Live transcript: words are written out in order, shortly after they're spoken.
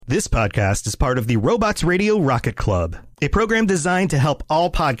This podcast is part of the Robots Radio Rocket Club, a program designed to help all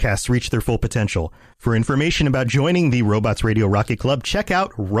podcasts reach their full potential. For information about joining the Robots Radio Rocket Club, check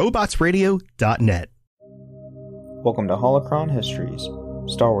out robotsradio.net. Welcome to Holocron Histories,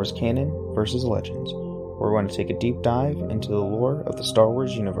 Star Wars Canon versus Legends, where we're going to take a deep dive into the lore of the Star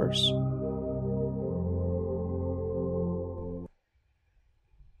Wars universe.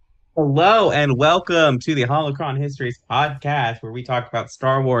 Hello and welcome to the Holocron Histories podcast, where we talk about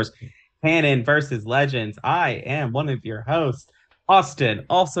Star Wars Canon versus Legends. I am one of your hosts, Austin,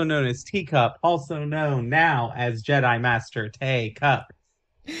 also known as Teacup, also known now as Jedi Master Teacup.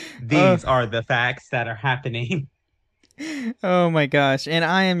 These are the facts that are happening. Oh my gosh, and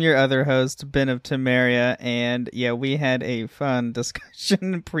I am your other host, Ben of Temeria, and yeah, we had a fun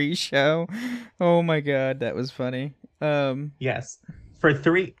discussion pre-show. Oh my god, that was funny. Yes, for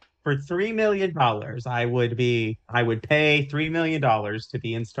 $3 million, I would pay $3 million to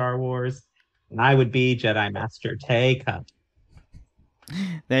be in Star Wars, and I would be Jedi Master Teacup.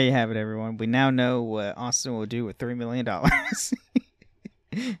 There you have it, everyone. We now know what Austin will do with $3 million.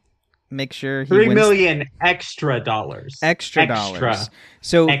 Make sure he $3 million extra dollars. Extra dollars.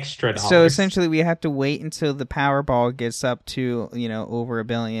 So extra dollars. So essentially, we have to wait until the Powerball gets up to over $1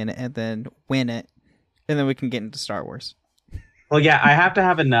 billion, and then win it, and then we can get into Star Wars. Well, yeah, I have to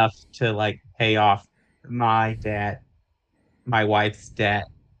have enough to pay off my debt, my wife's debt,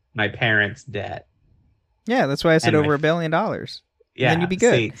 my parents' debt. Yeah, that's why I said over $1 billion. Yeah, and then you'd be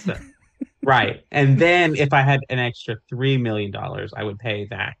good. Right. And then if I had an extra $3 million, I would pay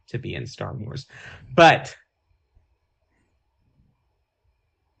that to be in Star Wars. But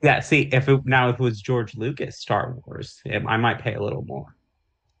yeah, see, if it was George Lucas Star Wars, I might pay a little more.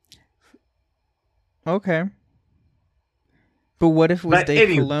 Okay. But what if it was Dave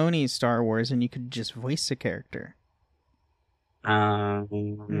Filoni's Star Wars and you could just voice the character? $3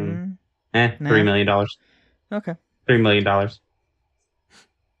 million. Okay. $3 million. All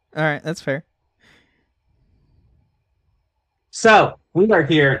right, that's fair. So, we are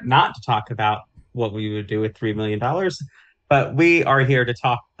here not to talk about what we would do with $3 million, but we are here to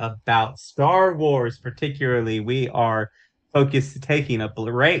talk about Star Wars. Particularly, we are taking a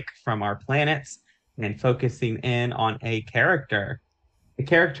break from our planets and focusing in on a character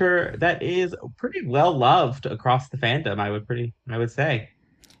that is pretty well loved across the fandom. I would say.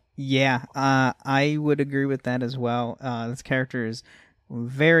 Yeah, I would agree with that as well. This character is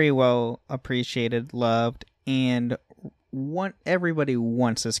very well appreciated, loved, and everybody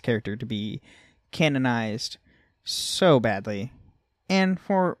wants this character to be canonized so badly, and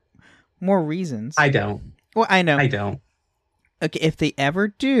for more reasons. I don't. Well, I know. I don't. Okay, if they ever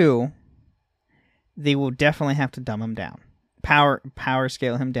do, they will definitely have to dumb him down, power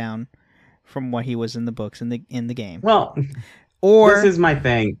scale him down from what he was in the books in the game. Well, or this is my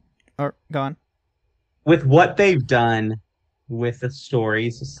thing. Or go on. With what they've done with the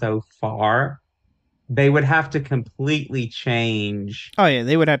stories so far, they would have to completely change. Oh yeah,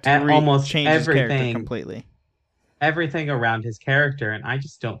 they would have to almost change everything, his character completely. Everything around his character, and I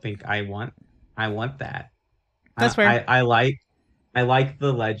just don't think I want that. That's fair. I like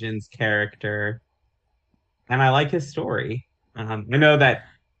the Legends character, and I like his story. I know that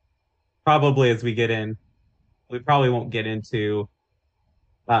probably as we get in, we probably won't get into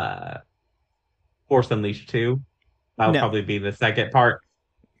Force Unleashed 2. That'll probably be the second part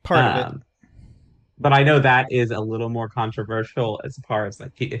of it. But I know that is a little more controversial as far as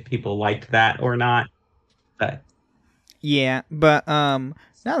if people liked that or not. But yeah, but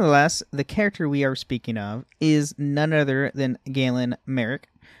nonetheless, the character we are speaking of is none other than Galen Marek,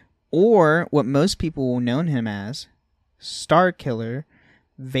 or what most people will know him as, Starkiller,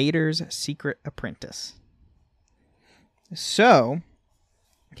 Vader's secret apprentice. So,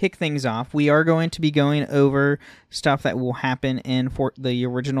 kick things off, we are going to be going over stuff that will happen in the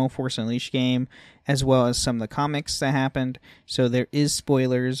original Force Unleashed game, as well as some of the comics that happened. So there is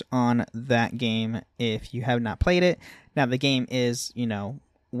spoilers on that game if you have not played it. Now the game is,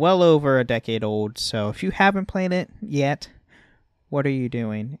 well over a decade old, so if you haven't played it yet, what are you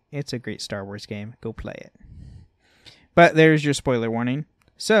doing? It's a great Star Wars game. Go play it. But there's your spoiler warning.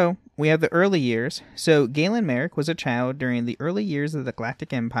 So, we have the early years. So, Galen Marek was a child during the early years of the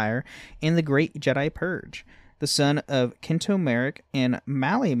Galactic Empire and the Great Jedi Purge. The son of Kento Marek and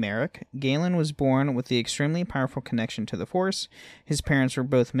Mali Marek, Galen was born with the extremely powerful connection to the Force. His parents were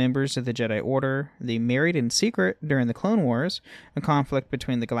both members of the Jedi Order. They married in secret during the Clone Wars, a conflict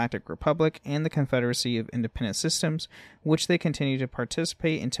between the Galactic Republic and the Confederacy of Independent Systems, which they continued to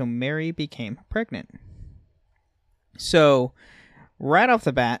participate until Mary became pregnant. So, right off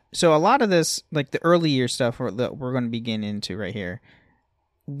the bat, so a lot of this, the early year stuff that we're going to be getting into right here,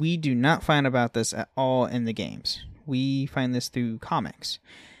 we do not find about this at all in the games. We find this through comics.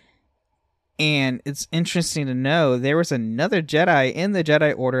 And it's interesting to know there was another Jedi in the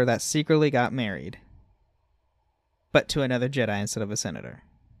Jedi Order that secretly got married. But to another Jedi instead of a senator.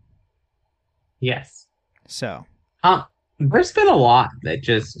 Yes. So. There's been a lot that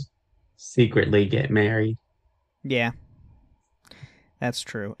just secretly get married. Yeah. That's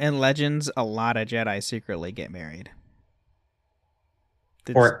true. In Legends, a lot of Jedi secretly get married.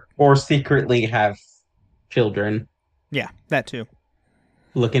 Or secretly have children. Yeah, that too.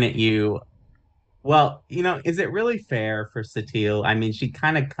 Looking at you. Well, is it really fair for Satele? I mean, she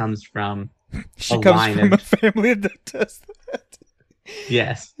kind of comes from a family that does that.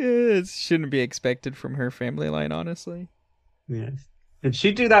 Yes. It shouldn't be expected from her family line, honestly. Yes. Did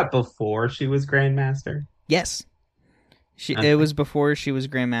she do that before she was Grandmaster? Yes. It was before she was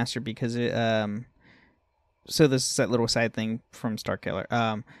Grandmaster because it so this is that little side thing from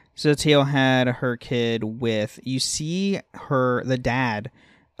Starkiller. So Teal had her kid with, you see the dad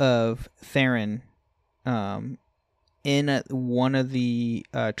of Theron in one of the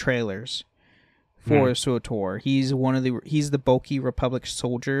trailers for SWTOR. He's the bulky Republic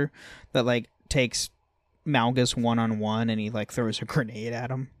soldier that like takes Malgus one-on-one and he like throws a grenade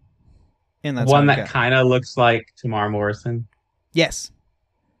at him. And that's one that kind of looks like Tamar Morrison. Yes.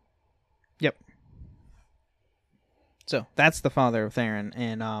 Yep. So that's the father of Theron,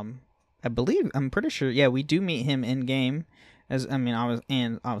 and I'm pretty sure, yeah, we do meet him in game,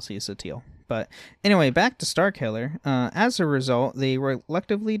 and obviously it's Satele. But anyway, back to Starkiller. As a result, they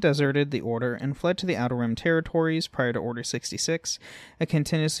reluctantly deserted the Order and fled to the Outer Rim territories prior to Order 66, a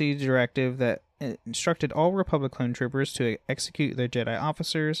contingency directive that instructed all Republic clone troopers to execute their Jedi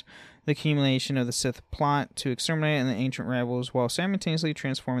officers, the accumulation of the Sith plot to exterminate the ancient rebels while simultaneously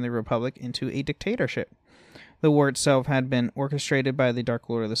transforming the Republic into a dictatorship. The war itself had been orchestrated by the Dark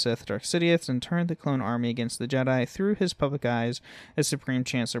Lord of the Sith, Darth Sidious, and turned the clone army against the Jedi through his public eyes as Supreme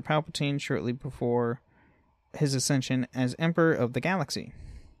Chancellor Palpatine shortly before his ascension as Emperor of the Galaxy.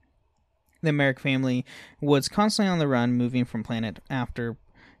 The Marek family was constantly on the run, moving from planet after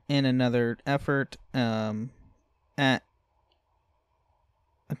in another effort at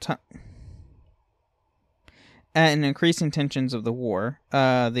an increasing tensions of the war.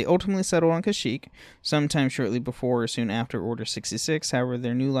 They ultimately settled on Kashyyyk, sometime shortly before or soon after Order 66. However,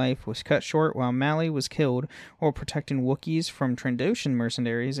 their new life was cut short while Mali was killed while protecting Wookiees from Trandoshan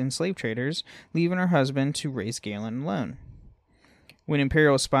mercenaries and slave traders, leaving her husband to raise Galen alone. When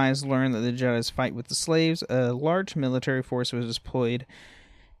Imperial spies learned that the Jedi's fight with the slaves, a large military force was deployed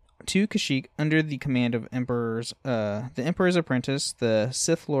to Kashyyyk under the command of the Emperor's apprentice, the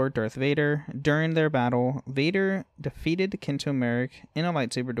Sith Lord Darth Vader. During their battle, Vader defeated Kinto Marek in a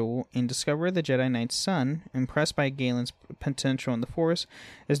lightsaber duel and discovered the Jedi Knight's son, impressed by Galen's potential in the Force,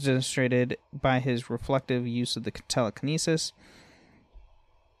 as demonstrated by his reflective use of the telekinesis.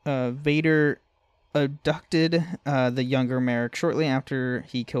 Vader abducted the younger Marek shortly after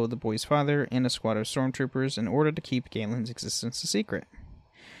he killed the boy's father and a squad of stormtroopers in order to keep Galen's existence a secret.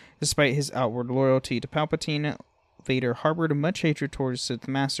 Despite his outward loyalty to Palpatine, Vader harbored much hatred towards Sith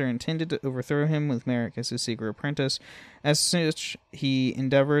Master and intended to overthrow him with Marek as his secret apprentice. As such, he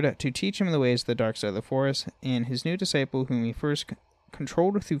endeavored to teach him the ways of the dark side of the Force, and his new disciple, whom he first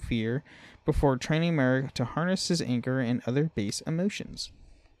controlled through fear, before training Marek to harness his anger and other base emotions.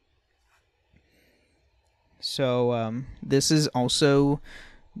 So, this is also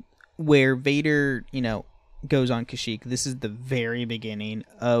where Vader, goes on Kashyyyk. This is the very beginning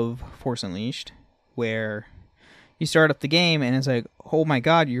of Force Unleashed, where you start up the game and it's like, oh my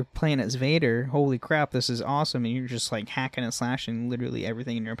god, you're playing as Vader. Holy crap, this is awesome. And you're just like hacking and slashing literally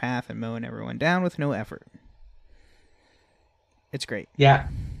everything in your path and mowing everyone down with no effort. It's great. Yeah.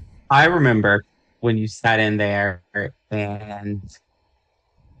 I remember when you sat in there and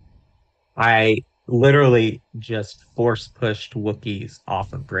I literally just force pushed Wookiees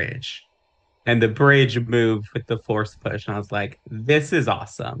off a bridge. And the bridge moved with the force push. And I was like, this is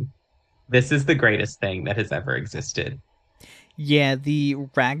awesome. This is the greatest thing that has ever existed. Yeah, the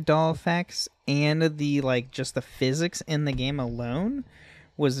ragdoll effects and the just the physics in the game alone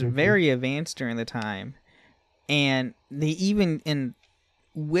was very advanced during the time. And with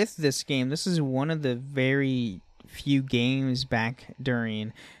this game, this is one of the very few games back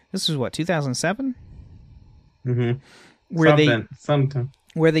during, this was what, 2007? Mm-hmm. Sometime.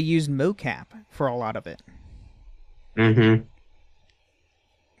 Where they used mocap for a lot of it. Mm-hmm.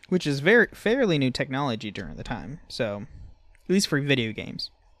 Which is fairly new technology during the time. So, at least for video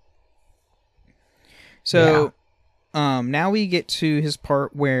games. So, now we get to his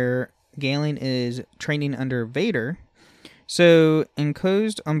part where Galen is training under Vader. So,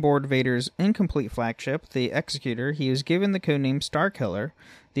 enclosed on board Vader's incomplete flagship, the Executor, he was given the codename Starkiller.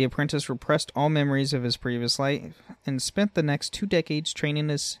 The apprentice repressed all memories of his previous life and spent the next 2 decades training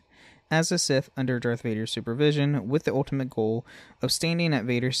as a Sith under Darth Vader's supervision, with the ultimate goal of standing at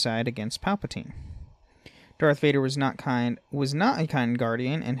Vader's side against Palpatine. Darth Vader was not a kind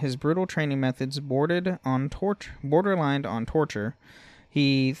guardian, and his brutal training methods borderlined on torture.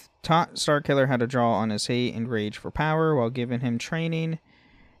 He taught Starkiller how to draw on his hate and rage for power, while giving him training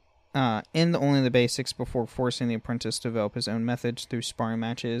in only the basics before forcing the apprentice to develop his own methods through sparring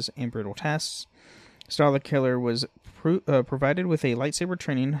matches and brutal tests. Starkiller was provided with a lightsaber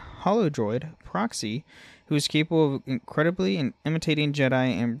training holodroid, Proxy, who is capable of incredibly imitating Jedi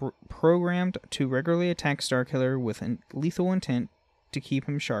and programmed to regularly attack Starkiller with lethal intent to keep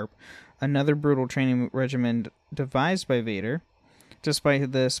him sharp. Another brutal training regimen devised by Vader.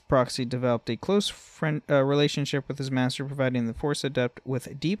 Despite this, Proxy developed a close relationship with his master, providing the Force adept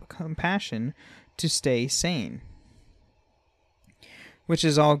with deep compassion to stay sane. Which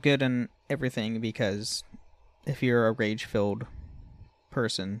is all good and everything, because if you're a rage-filled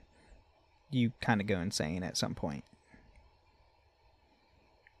person, you kind of go insane at some point.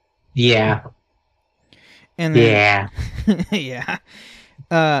 Yeah. And then, yeah.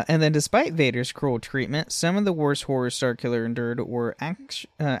 And then, despite Vader's cruel treatment, some of the worst horrors Starkiller endured were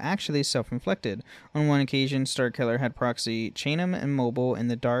actually self-inflicted. On one occasion, Starkiller had Proxy chain him immobile in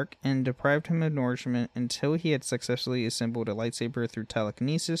the dark and deprived him of nourishment until he had successfully assembled a lightsaber through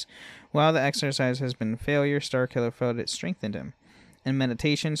telekinesis. While the exercise has been a failure, Starkiller felt it strengthened him. In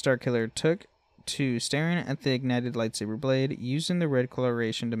meditation, Starkiller took to staring at the ignited lightsaber blade, using the red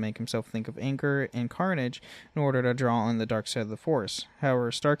coloration to make himself think of anger and carnage in order to draw on the dark side of the Force. However,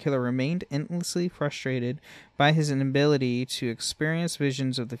 Starkiller remained endlessly frustrated by his inability to experience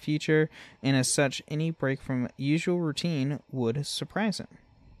visions of the future, and as such, any break from usual routine would surprise him.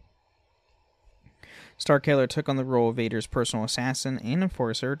 Starkiller took on the role of Vader's personal assassin and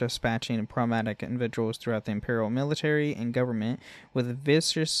enforcer, dispatching problematic individuals throughout the Imperial military and government with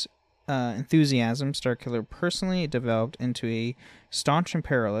vicious enthusiasm. Starkiller personally developed into a staunch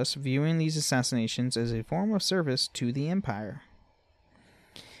imperialist, viewing these assassinations as a form of service to the Empire.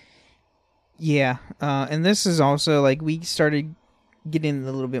 Yeah, and this is also, like, we started getting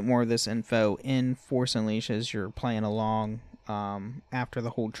a little bit more of this info in Force Unleashed as you're playing along after the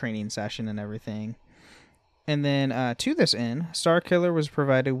whole training session and everything. And then, to this end, Starkiller was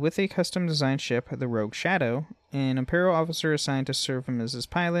provided with a custom-designed ship, the Rogue Shadow, an Imperial officer assigned to serve him as his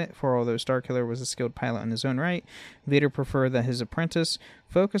pilot. For although Starkiller was a skilled pilot in his own right, Vader preferred that his apprentice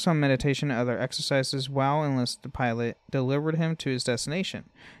focus on meditation and other exercises while enlisted the pilot delivered him to his destination.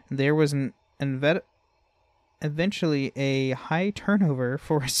 There was eventually a high turnover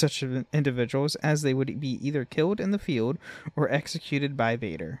for such individuals, as they would be either killed in the field or executed by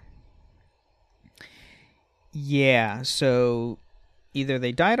Vader. Yeah, so either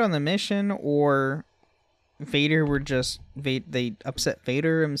they died on the mission, or Vader they upset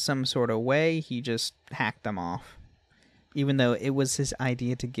Vader in some sort of way. He just hacked them off, even though it was his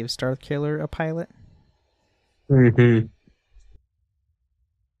idea to give Starkiller a pilot. Mm-hmm.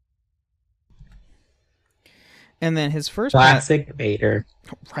 And then his first classic Vader,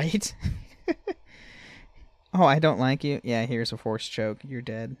 right? Oh, I don't like you. Yeah, here's a Force choke. You're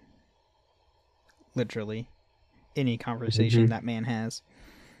dead. Literally. Any conversation that man has.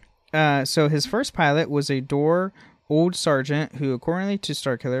 So his first pilot was a old sergeant who, according to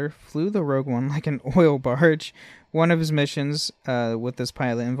Starkiller, flew the Rogue One like an oil barge. One of his missions with this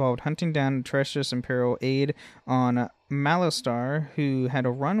pilot involved hunting down a treacherous Imperial aide on Malostar who had a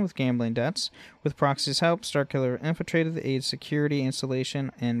run with gambling debts. With Proxy's help, Starkiller infiltrated the aide's security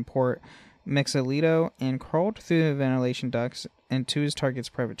installation in Port Mexalito and crawled through the ventilation ducts into his target's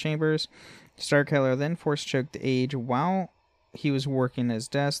private chambers. Starkiller then force-choked the aide while he was working his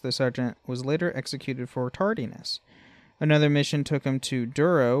desk. The sergeant was later executed for tardiness. Another mission took him to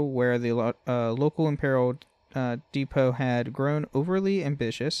Duro, where the local Imperial depot had grown overly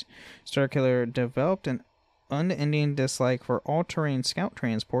ambitious. Starkiller developed an unending dislike for all-terrain scout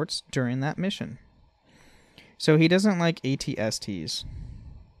transports during that mission. So he doesn't like ATSTs.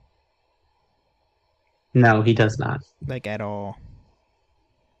 No, he does not. Like, at all.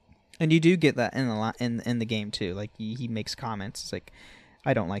 And you do get that in the game too. Like he makes comments. It's like,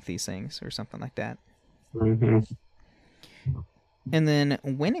 I don't like these things, or something like that. Mm-hmm. And then,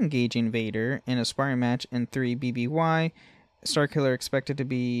 when engaging Vader in a sparring match in 3 BBY, Starkiller expected to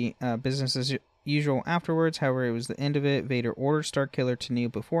be business usual afterwards. However, it was the end of it. Vader ordered Starkiller to kneel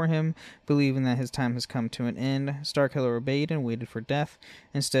before him, believing that his time has come to an end. Starkiller obeyed and waited for death.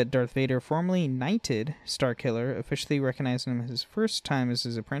 Instead, Darth Vader formally knighted Starkiller, officially recognizing him as his first time as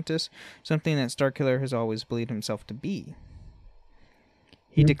his apprentice, something that Starkiller has always believed himself to be.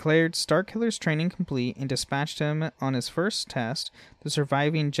 He declared Starkiller's training complete and dispatched him on his first test. The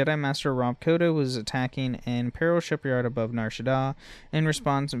surviving Jedi Master Rob Koda was attacking an Imperial shipyard above Nar Shaddaa. In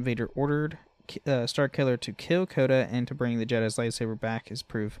response, Vader ordered Starkiller to kill Koda and to bring the Jedi's lightsaber back as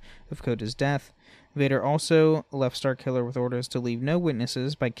proof of Koda's death. Vader also left Starkiller with orders to leave no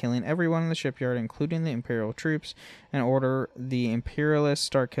witnesses by killing everyone in the shipyard, including the Imperial troops, an order the Imperialist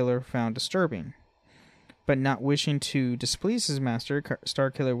Starkiller found disturbing. But not wishing to displease his master,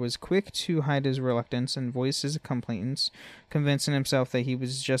 Starkiller was quick to hide his reluctance and voice his complaints, convincing himself that he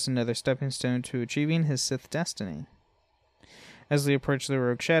was just another stepping stone to achieving his Sith destiny. As they approached the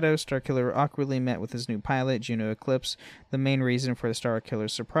Rogue Shadow, Starkiller awkwardly met with his new pilot, Juno Eclipse. The main reason for the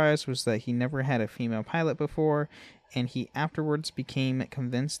Starkiller's surprise was that he never had a female pilot before, and he afterwards became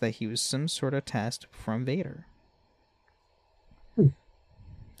convinced that he was some sort of test from Vader.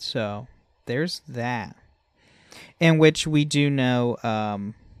 So, there's that. In which we do know,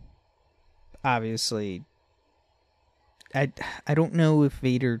 obviously, I don't know if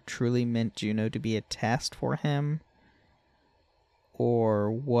Vader truly meant Juno to be a test for him or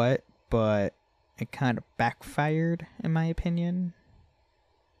what, but it kind of backfired, in my opinion.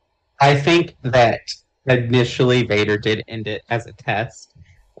 I think that initially Vader did end it as a test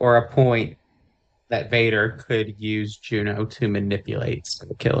or a point that Vader could use Juno to manipulate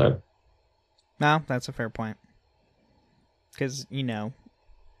Starkiller. No, that's a fair point. Because,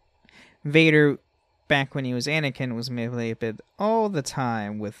 Vader, back when he was Anakin, was manipulated all the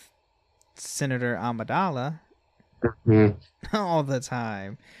time with Senator Amidala. Mm-hmm. All the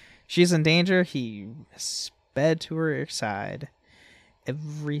time. She's in danger, he sped to her side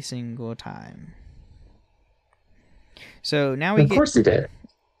every single time. So now we Of course he did.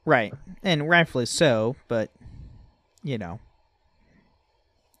 Right. And rightfully so, but, it's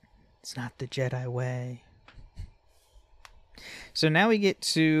not the Jedi way. So now we get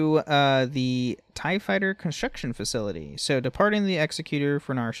to the TIE Fighter construction facility. So departing the Executor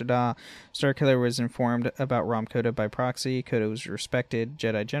for Nar Shaddaa, Starkiller was informed about Rom Koda by proxy. Koda was a respected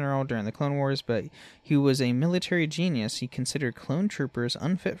Jedi general during the Clone Wars, but he was a military genius. He considered clone troopers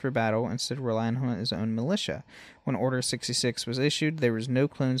unfit for battle, instead relying on his own militia. When Order 66 was issued, there was no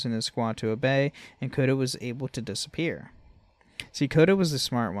clones in his squad to obey, and Koda was able to disappear. See, Koda was the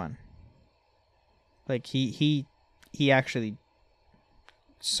smart one. Like, he actually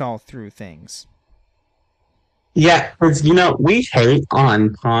saw through things. Yeah, because, we hate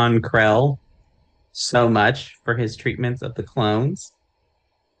on Pon Krell so much for his treatments of the clones,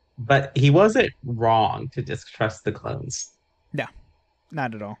 but he wasn't wrong to distrust the clones. No,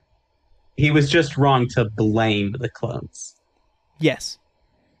 not at all. He was just wrong to blame the clones. Yes,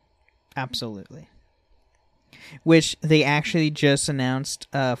 absolutely. Which they actually just announced,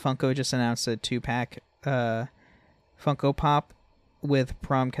 Funko just announced a 2-pack Funko Pop with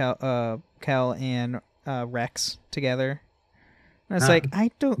Prom Cal and Rex together. And it's like,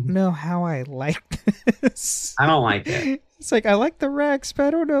 I don't know how I like this. I don't like it. It's like, I like the Rex, but I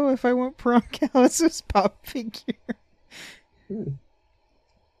don't know if I want Prom Cal as this pop figure.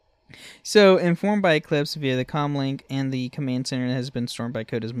 So, informed by Eclipse via the comlink, and the command center has been stormed by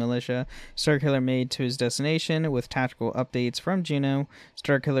Koda's militia, Starkiller made to his destination with tactical updates from Juno.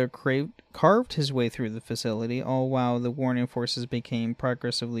 Starkiller carved his way through the facility, all while the warning forces became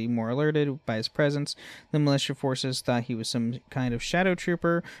progressively more alerted by his presence. The militia forces thought he was some kind of shadow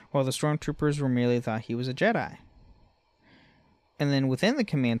trooper, while the stormtroopers were merely thought he was a Jedi. And then within the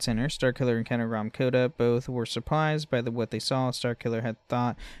command center, Starkiller encountered Rom Koda. Both were surprised by what they saw. Starkiller had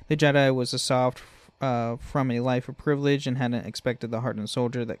thought the Jedi was a soft from a life of privilege and hadn't expected the hardened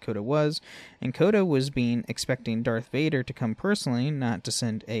soldier that Koda was. And Koda was expecting Darth Vader to come personally, not to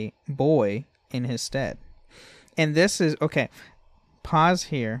send a boy in his stead. And this is, okay, pause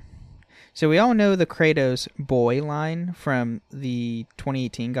here. So we all know the Kratos boy line from the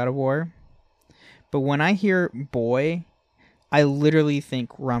 2018 God of War. But when I hear boy, I literally think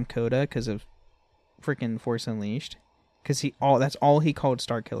Rom Koda because of freaking Force Unleashed. Because that's all he called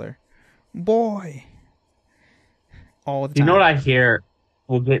Starkiller. Boy. All the time. You know what I hear?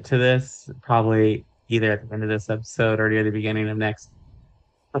 We'll get to this probably either at the end of this episode or near the beginning of next.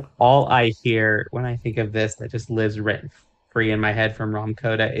 But all I hear when I think of this that just lives rent free in my head from Rom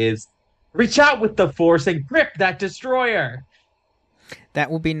Koda is, reach out with the Force and grip that destroyer.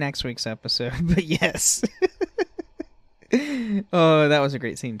 That will be next week's episode, but yes. Oh, that was a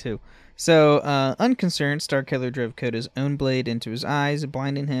great scene too. So, unconcerned, Starkiller drove Koda's own blade into his eyes,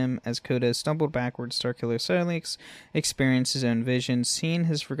 blinding him. As Koda stumbled backwards, Starkiller suddenly experienced his own vision, seeing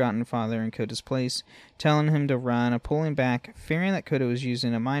his forgotten father in Koda's place, telling him to run, pulling back. Fearing that Koda was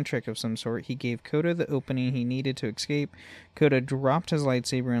using a mind trick of some sort, he gave Koda the opening he needed to escape. Koda dropped his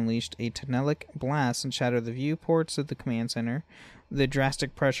lightsaber and unleashed a tonic blast and shattered the viewports of the command center. The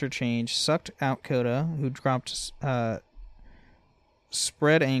drastic pressure change sucked out Koda, who dropped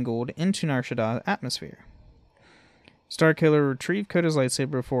spread-angled into Nar Shaddah's atmosphere. Starkiller retrieved Koda's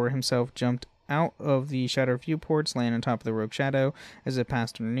lightsaber before himself jumped out of the shadow viewports, laying on top of the rogue shadow as it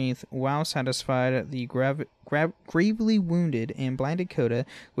passed underneath. While satisfied the gravely wounded and blinded Koda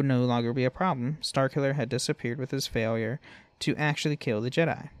would no longer be a problem, Starkiller had disappeared with his failure to actually kill the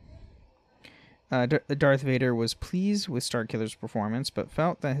Jedi. Darth Vader was pleased with Starkiller's performance, but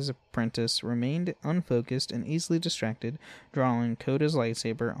felt that his apprentice remained unfocused and easily distracted, drawing Koda's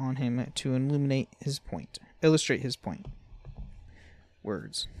lightsaber on him to illustrate his point.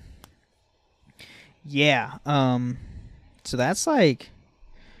 Words. Yeah, so that's like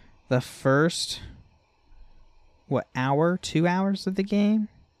the first, 2 hours of the game?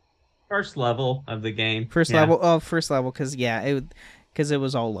 First level of the game. First level, because it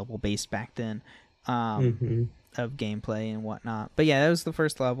was all level based back then, of gameplay and whatnot. But yeah, that was the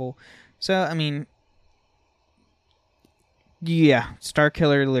first level. So I mean, yeah,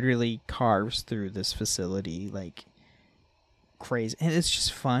 Starkiller literally carves through this facility like crazy, and it's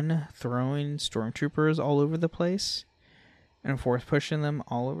just fun throwing stormtroopers all over the place and force pushing them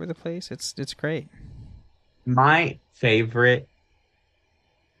all over the place. It's great. My favorite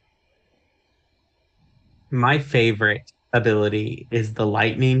ability is the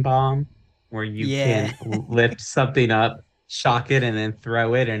lightning bomb, where you can lift something up, shock it, and then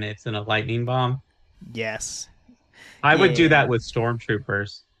throw it, and it's in a lightning bomb. Yes. I would do that with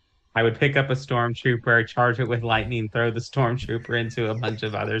stormtroopers. I would pick up a stormtrooper, charge it with lightning, throw the stormtrooper into a bunch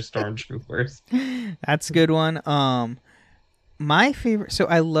of other stormtroopers. That's a good one. My favorite... So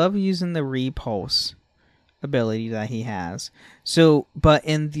I love using the repulse ability that he has. So, but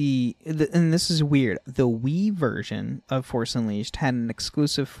in and this is weird, the Wii version of Force Unleashed had an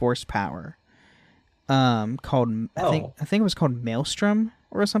exclusive force power called I think it was called Maelstrom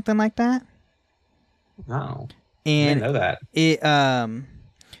or something like that. Oh, and I didn't know that. It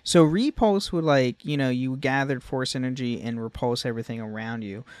so repulse would you gathered force energy and repulse everything around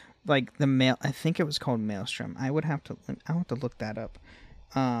you. Like I think it was called Maelstrom. I'll have to look that up.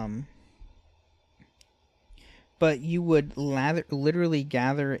 But you would literally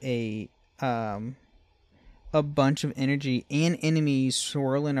gather a bunch of energy and enemies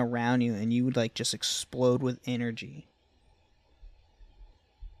swirling around you, and you would just explode with energy.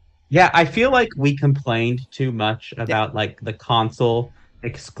 Yeah, I feel like we complained too much about the console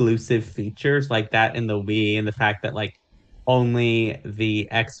exclusive features like that in the Wii, and the fact that only the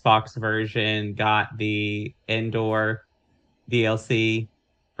Xbox version got the indoor DLC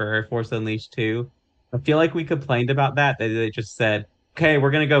for Force Unleashed 2. I feel like we complained about that. They just said, okay,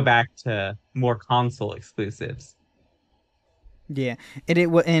 we're going to go back to more console exclusives. Yeah,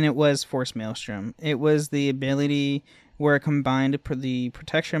 it was Force Maelstrom. It was the ability where it combined the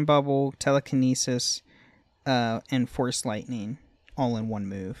protection bubble, telekinesis, and Force Lightning all in one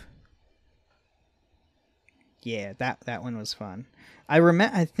move. Yeah, that one was fun.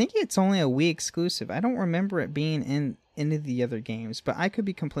 I think it's only a Wii exclusive. I don't remember it being in any of the other games, but I could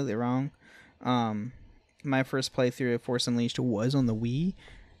be completely wrong. My first playthrough of Force Unleashed was on the Wii,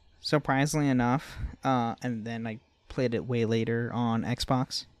 surprisingly enough, and then I played it way later on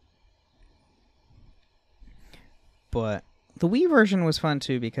Xbox. But the Wii version was fun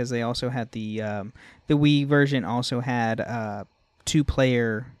too, because they also had the Wii version also had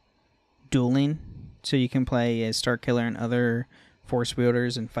 2-player dueling, so you can play as Starkiller and other Force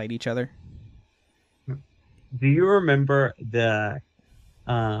wielders and fight each other. Do you remember the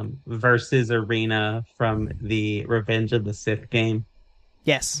versus arena from the Revenge of the Sith game?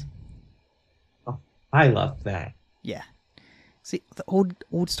 Yes. Oh, I loved that. Yeah. See, the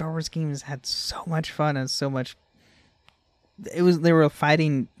old Star Wars games had so much fun and so much. They were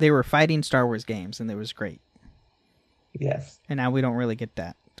fighting Star Wars games, and it was great. Yes. And now we don't really get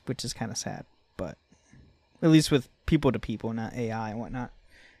that, which is kind of sad. But at least with people to people, not AI and whatnot.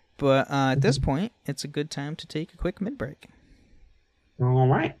 But at this point, it's a good time to take a quick mid break. All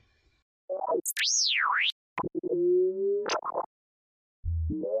right.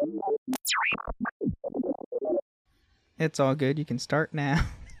 It's all good. You can start now.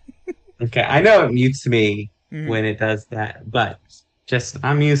 Okay, I know it mutes me when it does that, but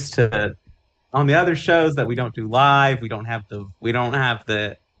I'm used to On the other shows that we don't do live, we don't have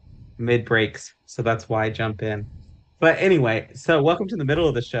the mid breaks, so that's why I jump in. But anyway, so welcome to the middle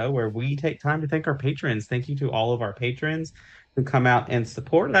of the show where we take time to thank our patrons. Thank you to all of our patrons who come out and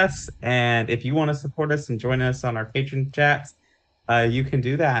support us. And if you want to support us and join us on our patron chats, you can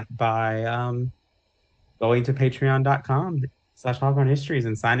do that by going to patreon.com/holocronhistories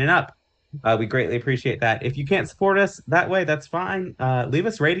and signing up. We greatly appreciate that. If you can't support us that way, that's fine. Leave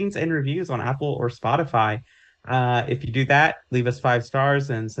us ratings and reviews on Apple or Spotify. If you do that, leave us 5 stars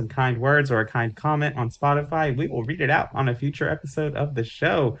and some kind words or a kind comment on Spotify. We will read it out on a future episode of the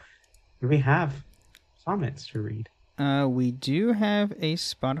show. Do we have comments to read? We do have a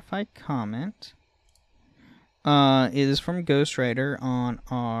Spotify comment. It is from Ghostwriter on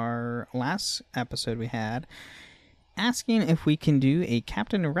our last episode we had, asking if we can do a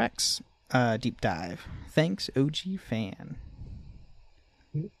Captain Rex deep dive. Thanks, OG fan.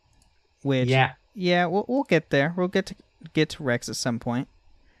 Which, yeah, we'll get there. We'll get to Rex at some point.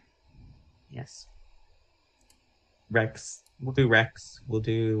 Yes. Rex. We'll do Rex. We'll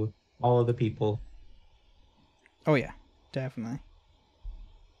do all of the people. Oh yeah, definitely.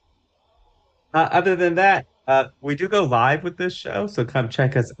 Other than that, we do go live with this show, so come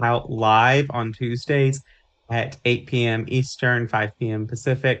check us out live on Tuesdays at 8 p.m. Eastern, 5 p.m.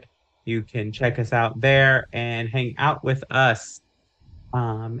 Pacific. You can check us out there and hang out with us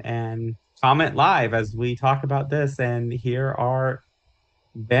and comment live as we talk about this and hear our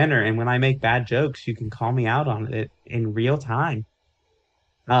banner. And when I make bad jokes, you can call me out on it in real time.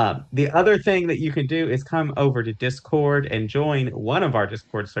 The other thing that you can do is come over to Discord and join one of our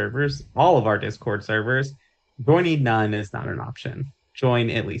Discord servers, all of our Discord servers. Joining none is not an option.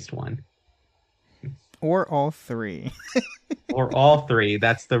 Join at least one. Or all 3. Or all 3.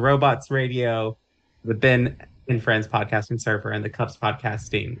 That's the Robots Radio, the Ben and Friends podcasting server, and the Cups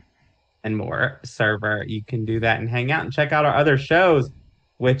podcasting and more server. You can do that and hang out and check out our other shows,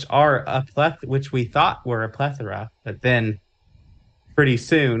 which are which we thought were a plethora, but then pretty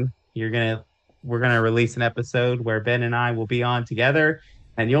soon we're gonna release an episode where Ben and I will be on together,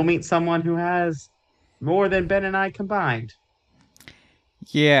 and you'll meet someone who has more than Ben and I combined.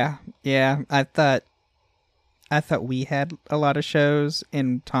 Yeah. I thought we had a lot of shows,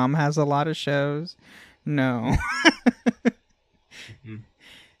 and Tom has a lot of shows. No. Mm-hmm.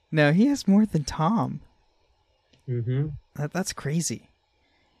 No, he has more than Tom. Mm-hmm. That's crazy.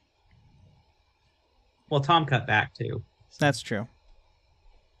 Well, Tom cut back too. That's true.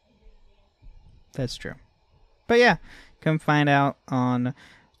 But yeah, come find out on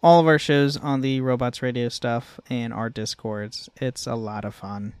all of our shows on the Robots Radio stuff and our Discords. It's a lot of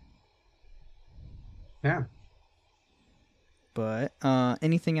fun. Yeah. But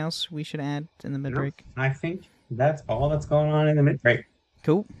anything else we should add in the mid-break? I think that's all that's going on in the mid-break.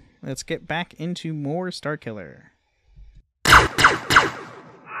 Cool. Let's get back into more Starkiller.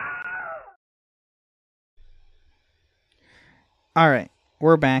 Alright,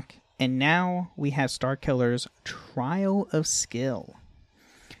 we're back. And now we have Starkiller's Trial of Skill.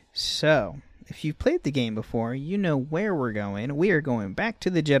 So, if you've played the game before, you know where we're going. We are going back to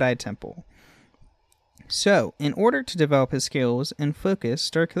the Jedi Temple. So, in order to develop his skills and focus,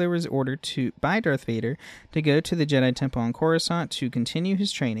 Starkiller was ordered by Darth Vader to go to the Jedi Temple on Coruscant to continue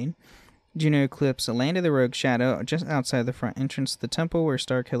his training. Juno Eclipse landed the Rogue Shadow just outside the front entrance of the temple where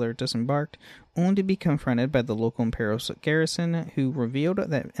Starkiller disembarked, only to be confronted by the local Imperial garrison, who revealed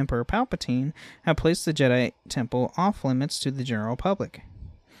that Emperor Palpatine had placed the Jedi Temple off limits to the general public.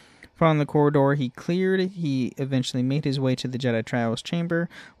 From the corridor he cleared, he eventually made his way to the Jedi Trials chamber,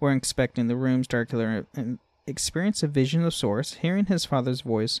 where, inspecting the rooms, Starkiller experienced a vision of sorts, hearing his father's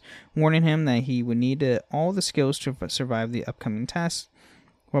voice, warning him that he would need all the skills to survive the upcoming test.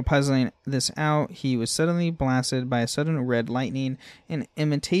 While puzzling this out, he was suddenly blasted by a sudden red lightning, an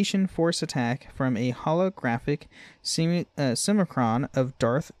imitation force attack from a holographic simulacron of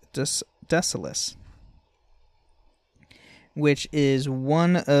Darth Desalis, which is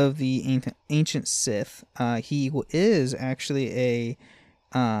one of the ancient Sith. He is actually a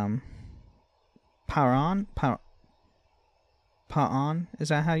Pa'an. Is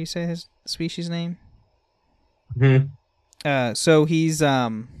that how you say his species name? Mm-hmm. So he's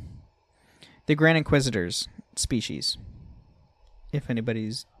the Grand Inquisitor's species, if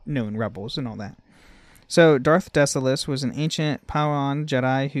anybody's known Rebels and all that. So Darth Desalis was an ancient Padawan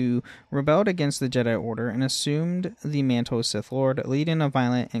Jedi who rebelled against the Jedi Order and assumed the mantle of Sith Lord. Leading a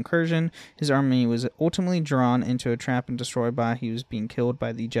violent incursion, his army was ultimately drawn into a trap and destroyed by he was being killed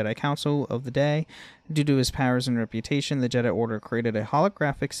by the Jedi Council of the day. Due to his powers and reputation, the Jedi Order created a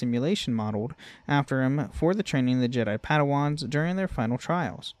holographic simulation modeled after him for the training of the Jedi Padawans during their final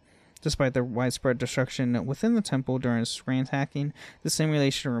trials. Despite the widespread destruction within the temple during its ransacking, the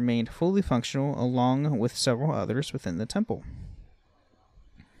simulation remained fully functional along with several others within the temple.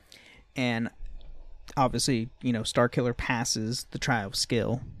 And obviously, Starkiller passes the trial of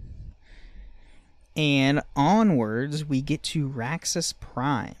skill. And onwards, we get to Raxus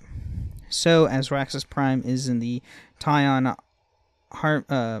Prime. So, as Raxus Prime is in the Tyon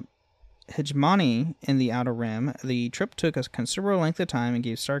hegemony in the Outer Rim, the trip took a considerable length of time and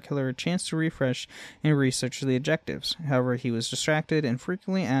gave Starkiller a chance to refresh and research the objectives. However, he was distracted and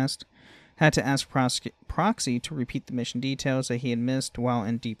frequently had to ask Proxy to repeat the mission details that he had missed while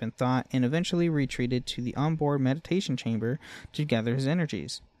in deep in thought, and eventually retreated to the onboard meditation chamber to gather his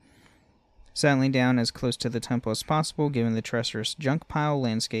energies. Settling down as close to the temple as possible, given the treacherous junk pile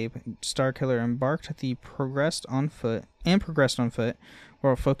landscape, Starkiller progressed on foot,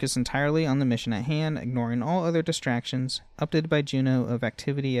 while focused entirely on the mission at hand, ignoring all other distractions. Updated by Juno of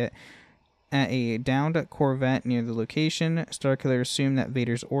activity at a downed corvette near the location, Starkiller assumed that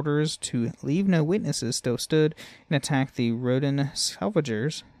Vader's orders to leave no witnesses still stood and attack the Rodan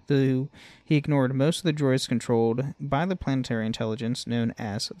salvagers, though he ignored most of the droids controlled by the planetary intelligence known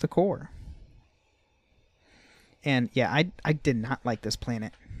as the Core. And yeah, I did not like this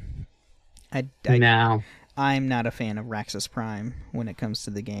planet. No. I'm not a fan of Raxus Prime when it comes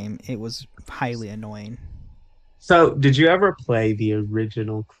to the game. It was highly annoying. So, did you ever play the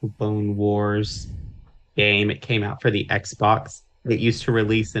original Clone Wars game? It came out for the Xbox. It used to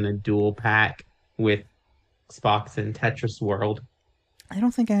release in a dual pack with Xbox and Tetris World. I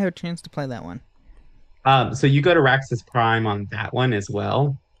don't think I had a chance to play that one. So you go to Raxus Prime on that one as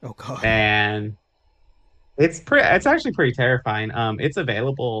well. Oh god. And it's actually pretty terrifying. It's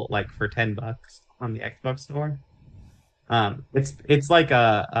available like for $10 on the Xbox store. It's like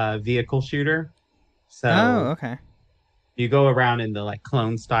a vehicle shooter. So okay. You go around in the like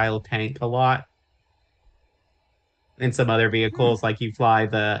clone style tank a lot. And some other vehicles, like you fly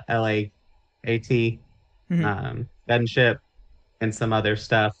the LAAT gunship and some other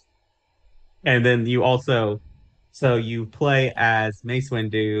stuff. And then you play as Mace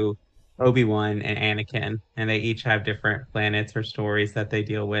Windu, Obi-Wan, and Anakin, and they each have different planets or stories that they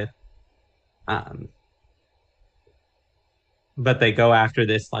deal with. But they go after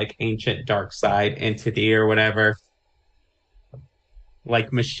this like ancient dark side entity or whatever,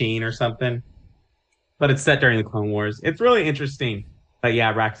 like machine or something. But it's set during the Clone Wars. It's really interesting. But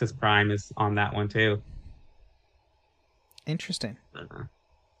yeah, Raxus Prime is on that one too. Interesting.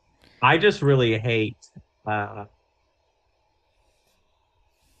 I just really hate. I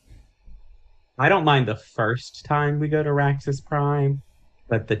don't mind the first time we go to Raxus Prime,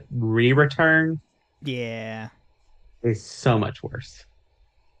 but the re-return, yeah, is so much worse.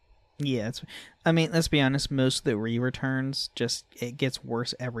 Yeah, let's be honest. Most of the re-returns it gets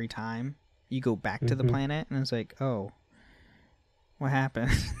worse every time you go back to the planet, and it's like, oh, what happened?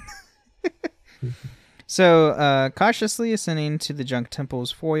 So, cautiously ascending to the Junk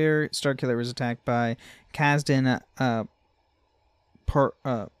Temple's foyer, Starkiller was attacked by Kazdan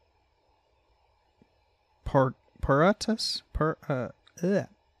Paratus?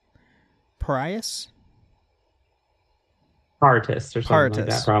 Parias? Partis or something like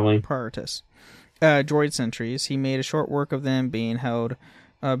that, probably. Paratus. Droid sentries. He made a short work of them being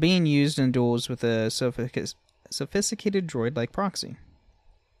used in duels with a sophisticated droid like Proxy.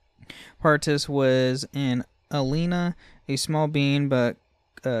 Partis was an Alina, a small being but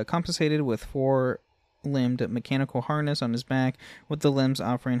compensated with four-limbed mechanical harness on his back, with the limbs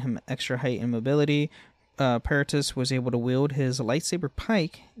offering him extra height and mobility. Partis was able to wield his lightsaber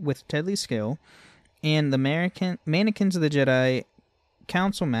pike with deadly skill, and the mannequins of the Jedi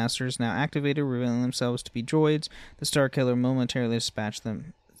Council Masters now activated, revealing themselves to be droids. The Starkiller momentarily dispatched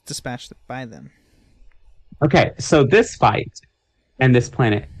by them. Okay, so this fight and this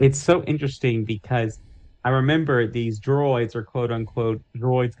planet, it's so interesting because I remember these droids or quote-unquote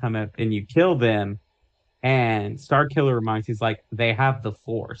droids come up and you kill them, and Starkiller reminds he's like, they have the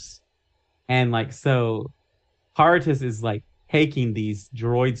Force. And like, so Partis is like taking these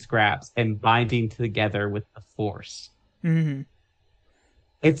droid scraps and binding together with the Force. Mm-hmm.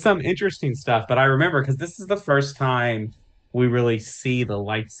 It's some interesting stuff, but I remember because this is the first time we really see the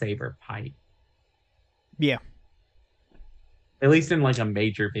lightsaber pipe. Yeah. At least in like a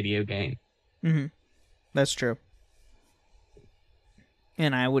major video game. Mm-hmm. That's true.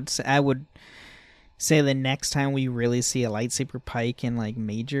 And I would say the next time we really see a lightsaber pike in like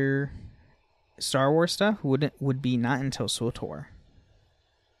major Star Wars stuff would be not until SWTOR.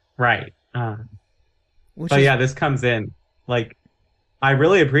 Right. But yeah, this comes in. Like, I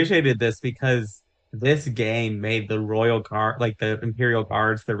really appreciated this because this game made the Royal Guard, like the Imperial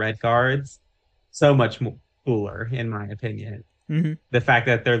Guards, the Red Guards, so much cooler, in my opinion. Hmm. The fact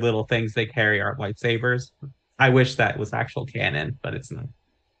that they're little things they carry are lightsabers. I wish that was actual canon, but it's not.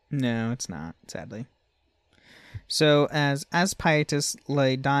 No, it's not, sadly. So, as Pietus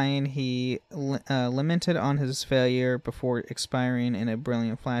lay dying, he lamented on his failure before expiring in a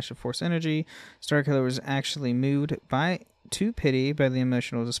brilliant flash of Force energy. Starkiller was actually moved to pity by the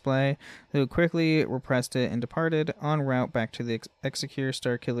emotional display, who quickly repressed it and departed. En route back to the Executor,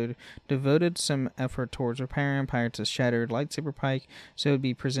 Starkiller devoted some effort towards repairing Pietus' shattered lightsaber pike so it would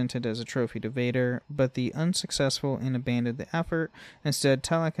be presented as a trophy to Vader, but the unsuccessful and abandoned the effort, instead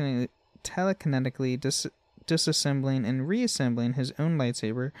telekinetically disassembling and reassembling his own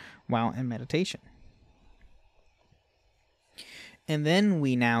lightsaber while in meditation. And then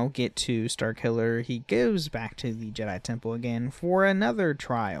we now get to Starkiller. He goes back to the Jedi Temple again for another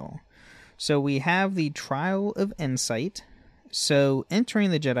trial. So we have the Trial of Insight. So entering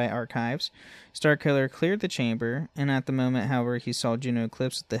the Jedi Archives, Starkiller cleared the chamber, and at the moment, however, he saw Juno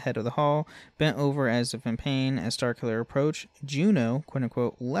Eclipse at the head of the hall, bent over as if in pain. As Starkiller approached, Juno,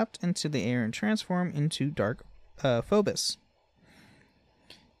 quote-unquote, leapt into the air and transformed into Dark Phobos.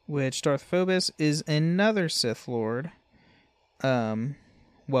 Which Darth Phobos is another Sith Lord,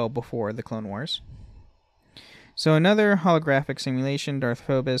 well before the Clone Wars. So another holographic simulation, Darth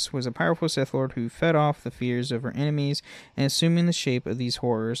Phobos was a powerful Sith Lord who fed off the fears of her enemies and assuming the shape of these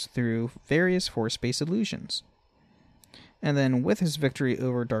horrors through various Force-based illusions. And then with his victory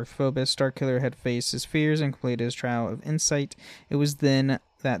over Darth Phobos, Starkiller had faced his fears and completed his trial of insight. It was then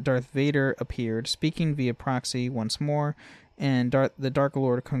that Darth Vader appeared, speaking via proxy once more, and the Dark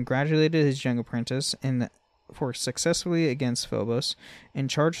Lord congratulated his young apprentice for successfully against Phobos, and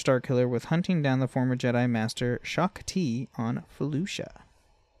charged Starkiller with hunting down the former Jedi Master Shaak Ti on Felucia.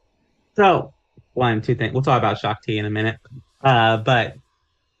 So, one, two things. We'll talk about Shaak Ti in a minute. But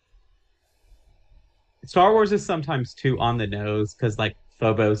Star Wars is sometimes too on the nose because, like,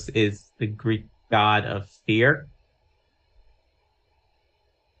 Phobos is the Greek god of fear.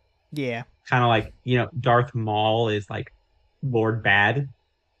 Yeah. Kind of like, Darth Maul is like Lord Bad,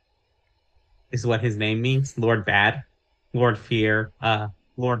 is what his name means. Lord Bad, Lord Fear,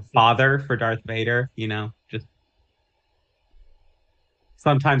 Lord Father for Darth Vader. Just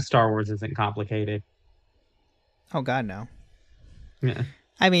sometimes Star Wars isn't complicated. Oh, God, no. Yeah.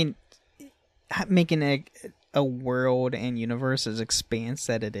 I mean, making a world and universe as expanse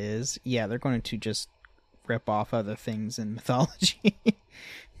that it is, yeah, they're going to just rip off other things in mythology.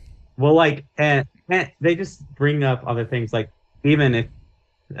 Well, like, and they just bring up other things. Like, even if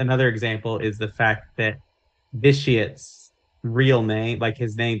another example is the fact that Vitiate's real name, like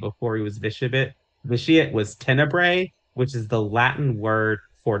his name before he was Vitiate was Tenebrae, which is the Latin word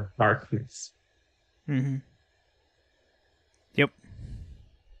for darkness. Mm-hmm. Yep.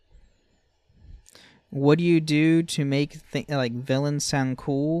 What do you do to make like villains sound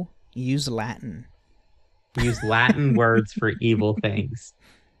cool? Use Latin. Use Latin words for evil things.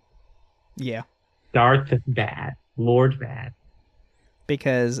 Yeah. Darth Bad, Lord Bad.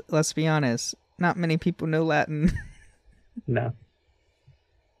 Because let's be honest, not many people know Latin. No.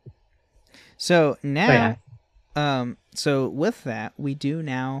 So now, yeah. So with that, we do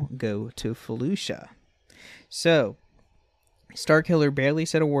now go to Felucia. So Starkiller barely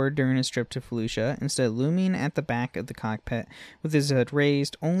said a word during his trip to Felucia, instead looming at the back of the cockpit with his head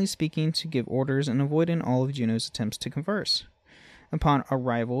raised, only speaking to give orders and avoiding all of Juno's attempts to converse. Upon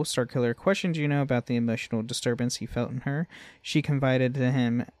arrival, Starkiller questioned Juno about the emotional disturbance he felt in her. She confided to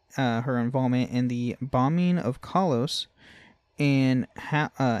him her involvement in the bombing of Kalos and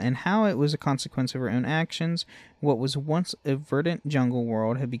how it was a consequence of her own actions. What was once a verdant jungle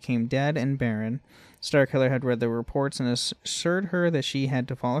world had become dead and barren. Starkiller had read the reports and assured her that she had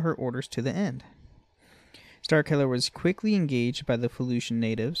to follow her orders to the end. Starkiller was quickly engaged by the Felucian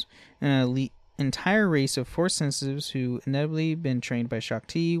natives, an elite entire race of Force sensitives who inevitably been trained by Shaak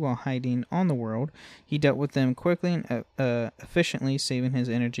Ti while hiding on the world. He dealt with them quickly and efficiently, saving his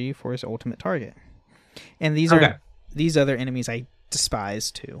energy for his ultimate target. And these other enemies I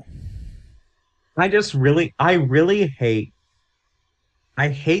despise too. I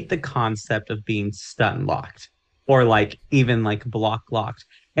hate the concept of being stun locked or like even like block locked.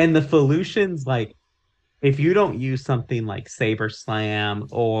 And the Felucians, like, if you don't use something like Saber Slam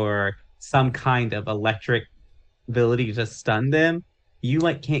or some kind of electric ability to stun them, you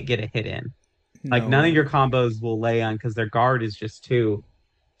like can't get a hit in. Like none of your combos will lay on because their guard is just too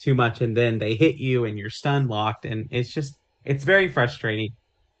much, and then they hit you and you're stun locked, and it's very frustrating.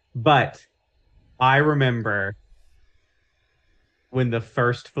 But I remember when the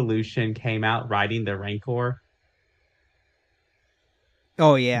first Felucian came out riding the Rancor.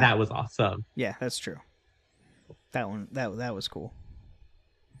 Oh yeah, That was awesome. yeah, that's true. That one, that was cool.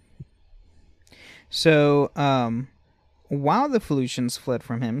 So, while the Felucians fled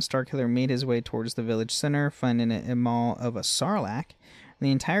from him, Starkiller made his way towards the village center, finding it a maw of a sarlacc.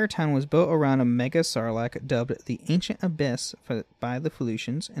 The entire town was built around a mega sarlacc dubbed the Ancient Abyss by the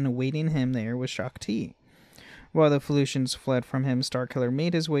Felucians, and awaiting him there was Shakti. While the Felucians fled from him, Starkiller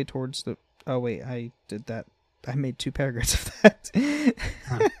made his way towards the... Oh, wait, I did that. I made 2 paragraphs of that.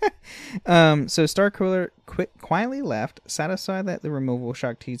 So Starkiller quietly left, satisfied that the removal of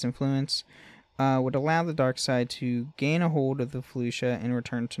Shakti's influence would allow the dark side to gain a hold of the Felucia and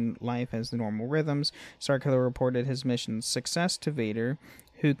return to life as the normal rhythms. Starkiller reported his mission's success to Vader,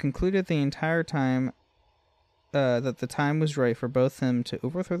 who concluded the entire time that the time was right for both them to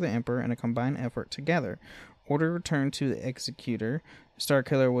overthrow the Emperor in a combined effort together. Order returned to the Executor.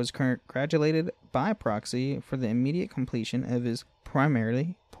 Starkiller was congratulated by proxy for the immediate completion of his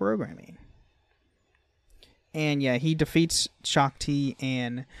primarily programming. And yeah, he defeats Shakti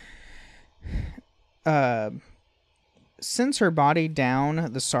and sends her body down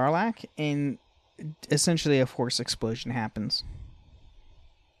the Sarlacc, and essentially a force explosion happens.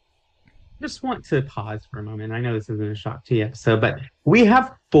 Just want to pause for a moment. I know this isn't a Shakti episode, but we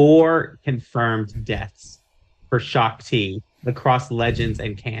have 4 confirmed deaths for Shakti across Legends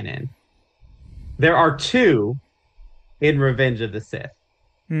and canon. There are 2 in Revenge of the Sith.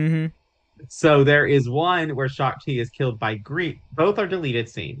 Mm-hmm. So there is one where Shakti is killed by Grievous. Both are deleted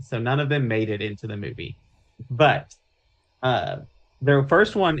scenes, so none of them made it into the movie. But the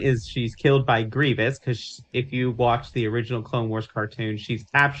first one is she's killed by Grievous, because if you watch the original Clone Wars cartoon, she's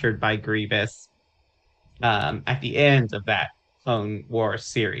captured by Grievous at the end of that Clone Wars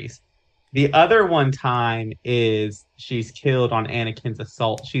series. The other one time is she's killed on Anakin's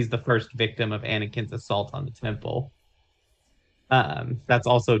assault. She's the first victim of Anakin's assault on the temple. That's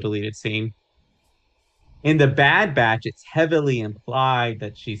also a deleted scene. In the Bad Batch, it's heavily implied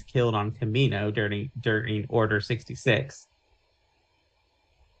that she's killed on Kamino during Order 66.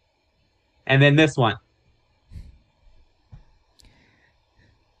 And then this one.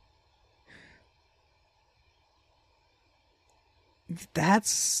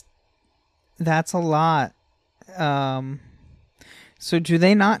 That's a lot. So do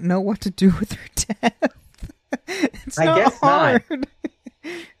they not know what to do with her death? It's I not guess hard. not.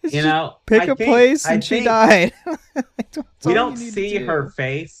 It's You just know, pick I a think- place I and she think- died. We don't see her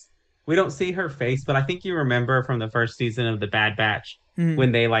face. We don't see her face, but I think you remember from the first season of the Bad Batch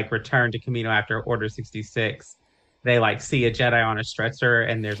when they return to Kamino after Order 66. They see a Jedi on a stretcher,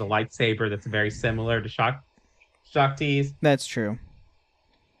 and there's a lightsaber that's very similar to Shakti's. That's true.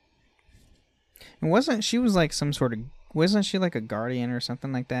 And wasn't she like a guardian or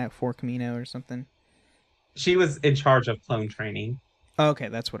something like that for Kamino or something? She was in charge of clone training. Oh, okay,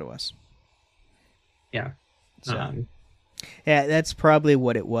 that's what it was. Yeah. So, yeah, that's probably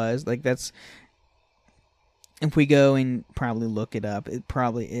what it was. That's if we go and probably look it up, it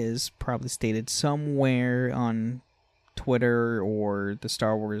probably stated somewhere on Twitter or the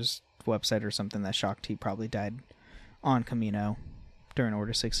Star Wars website or something that Shakti probably died on Kamino during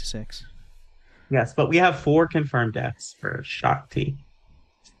Order 66. Yes, but we have 4 confirmed deaths for Shakti.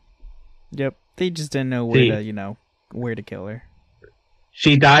 Yep, they just didn't know where to kill her.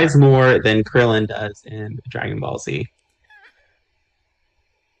 She dies more than Krillin does in Dragon Ball Z.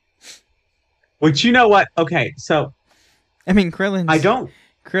 Which, you know what? Okay, so I mean,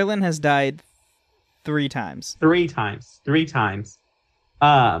 Krillin has died 3 times. 3 times. 3 times.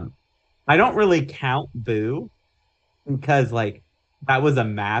 I don't really count Boo because that was a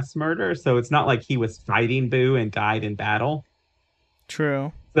mass murder, so it's not like he was fighting Boo and died in battle.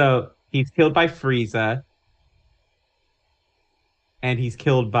 True. So he's killed by Frieza, and he's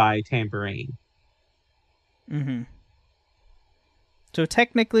killed by Tambourine. Mm-hmm. So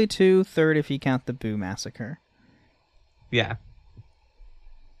technically 2, third if you count the Boo massacre. Yeah.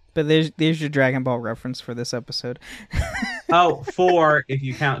 But there's your Dragon Ball reference for this episode. 4 if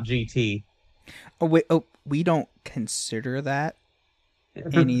you count GT. Oh wait, we don't consider that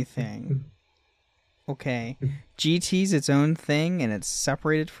anything. Okay. GT's its own thing, and it's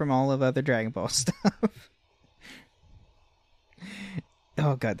separated from all of other Dragon Ball stuff.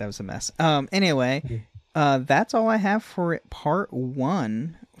 Oh god, that was a mess. Anyway, that's all I have for part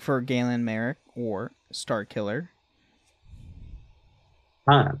 1 for Galen, Marek, or Starkiller.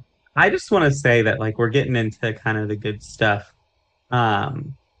 I just want to say that we're getting into kind of the good stuff.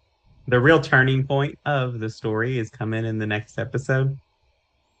 The real turning point of the story is coming in the next episode.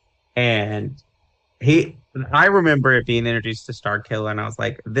 And And I remember it being introduced to Starkiller, and I was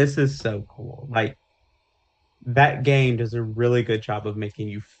like, this is so cool. Like, that game does a really good job of making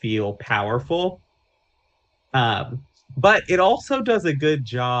you feel powerful. But it also does a good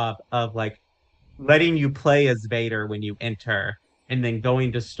job of like letting you play as Vader when you enter, and then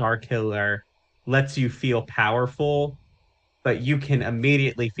going to Starkiller lets you feel powerful, but you can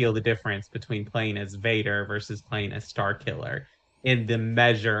immediately feel the difference between playing as Vader versus playing as Starkiller in the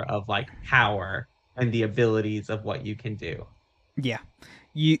measure of like power and the abilities of what you can do. Yeah.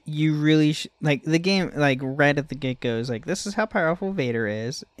 You really like the game, like right at the get go is like, this is how powerful Vader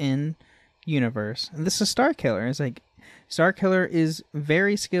is in universe, and this is Starkiller. It's like Starkiller is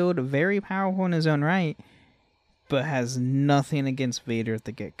very skilled, very powerful in his own right, but has nothing against Vader at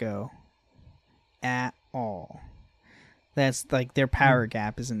the get go at all. That's like their power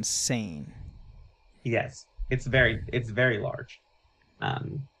gap is insane. Yes, it's very large.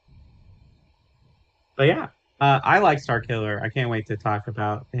 But yeah, I like Starkiller. I can't wait to talk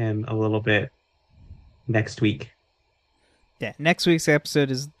about him a little bit next week. Yeah, next week's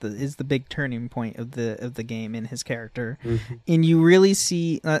episode is the big turning point of the game in his character, and you really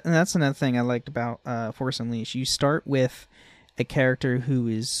see. And that's another thing I liked about Force Unleashed. You start with a character who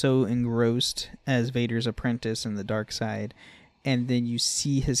is so engrossed as Vader's apprentice in the dark side, and then you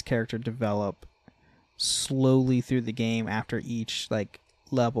see his character develop slowly through the game after each like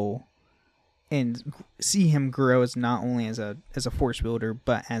level, and see him grow as not only as a force wielder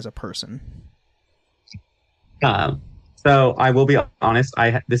but as a person. So I will be honest,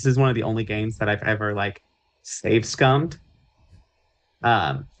 this is one of the only games that I've ever like save scummed.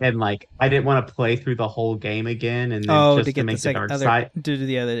 And like I didn't want to play through the whole game again and then just to make the dark side. Due to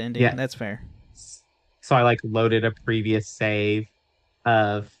the other ending. Yeah. That's fair. So I like loaded a previous save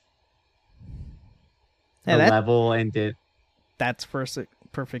of the level and did. That's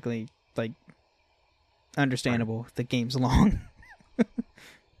perfectly like understandable. The game's long.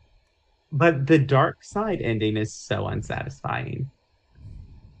 But the dark side ending is so unsatisfying.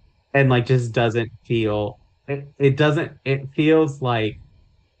 And like just doesn't feel it feels like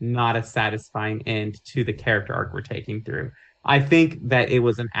not a satisfying end to the character arc we're taking through. I think that it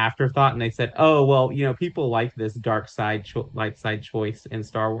was an afterthought and they said, "Oh, well, you know, people like this dark side light side choice in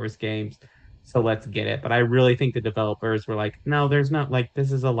Star Wars games, so let's get it." But I really think the developers were like, "No, there's not, like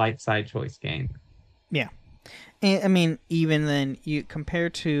this is a light side choice game." Yeah. And, I mean, even then, you compare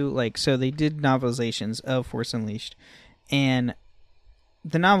to, like, so they did novelizations of Force Unleashed, and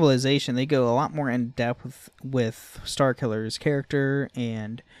the novelization, they go a lot more in depth with Starkiller's character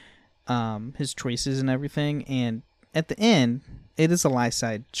and his choices and everything, and at the end, it is a light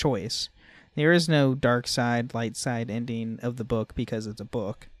side choice. There is no dark side, light side ending of the book because it's a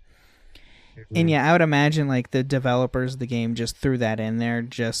book. Mm-hmm. And yeah, I would imagine, like, the developers of the game just threw that in there,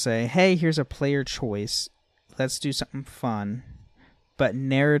 just say, hey, here's a player choice. Let's do something fun, but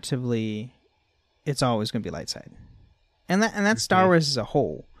narratively, it's always going to be light side, and that's Star Wars as a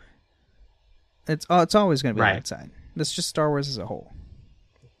whole. It's always going to be light side. That's just Star Wars as a whole.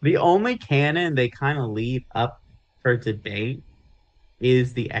 The only canon they kind of leave up for debate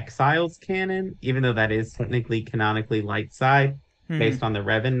is the Exiles canon, even though that is technically canonically light side based on the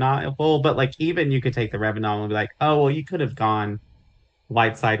Revan novel. But like, even you could take the Revan novel and be like, oh well, you could have gone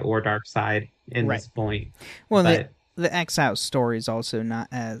light side or dark side in this point. Well, but the Exile story is also not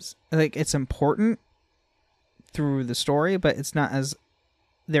as like it's important through the story, but it's not as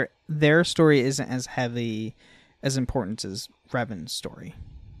their story isn't as heavy as important as Revan's story.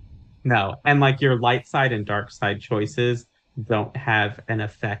 No, and like your light side and dark side choices don't have an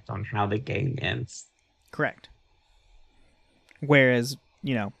effect on how the game ends. Correct. Whereas,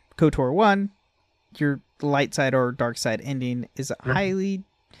 you know, KOTOR 1, your light side or dark side ending is highly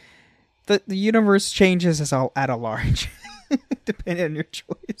the universe changes as all at a large depending on your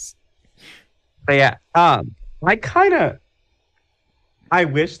choice. But yeah, I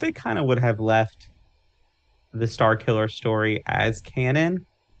wish they kind of would have left the Starkiller story as canon,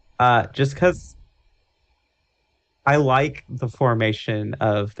 just because I like the formation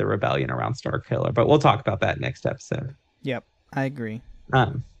of the rebellion around Starkiller. But we'll talk about that next episode. Yep, I agree.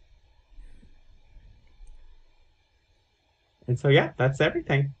 And so yeah, that's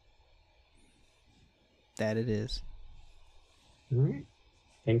everything. That it is. All right.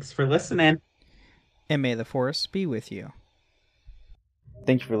 Thanks for listening. And may the Force be with you.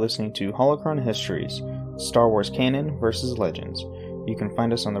 Thank you for listening to Holocron Histories, Star Wars Canon versus Legends. You can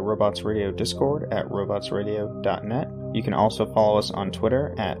find us on the Robots Radio Discord at robotsradio.net. You can also follow us on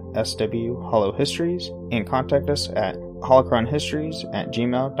Twitter at SWHoloHistories and contact us at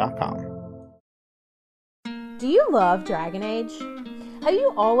holocronhistories@gmail.com. Do you love Dragon Age? Have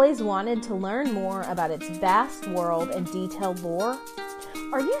you always wanted to learn more about its vast world and detailed lore?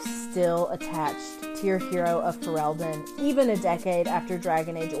 Are you still attached to your hero of Ferelden, even a decade after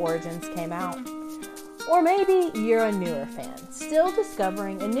Dragon Age Origins came out? Or maybe you're a newer fan, still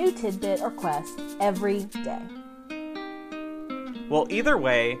discovering a new tidbit or quest every day. Well, either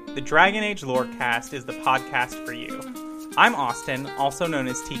way, the Dragon Age Lorecast is the podcast for you. I'm Austin, also known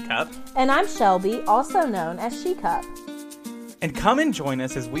as Teacup. And I'm Shelby, also known as Shecup. And come and join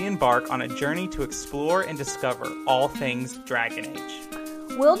us as we embark on a journey to explore and discover all things Dragon Age.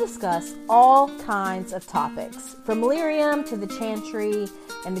 We'll discuss all kinds of topics, from Lyrium to the Chantry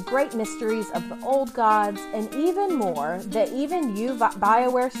and the great mysteries of the old gods, and even more that even you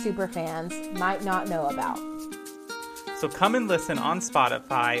BioWare superfans might not know about. So come and listen on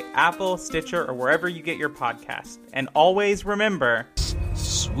Spotify, Apple, Stitcher, or wherever you get your podcast. And always remember,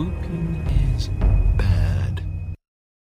 swooping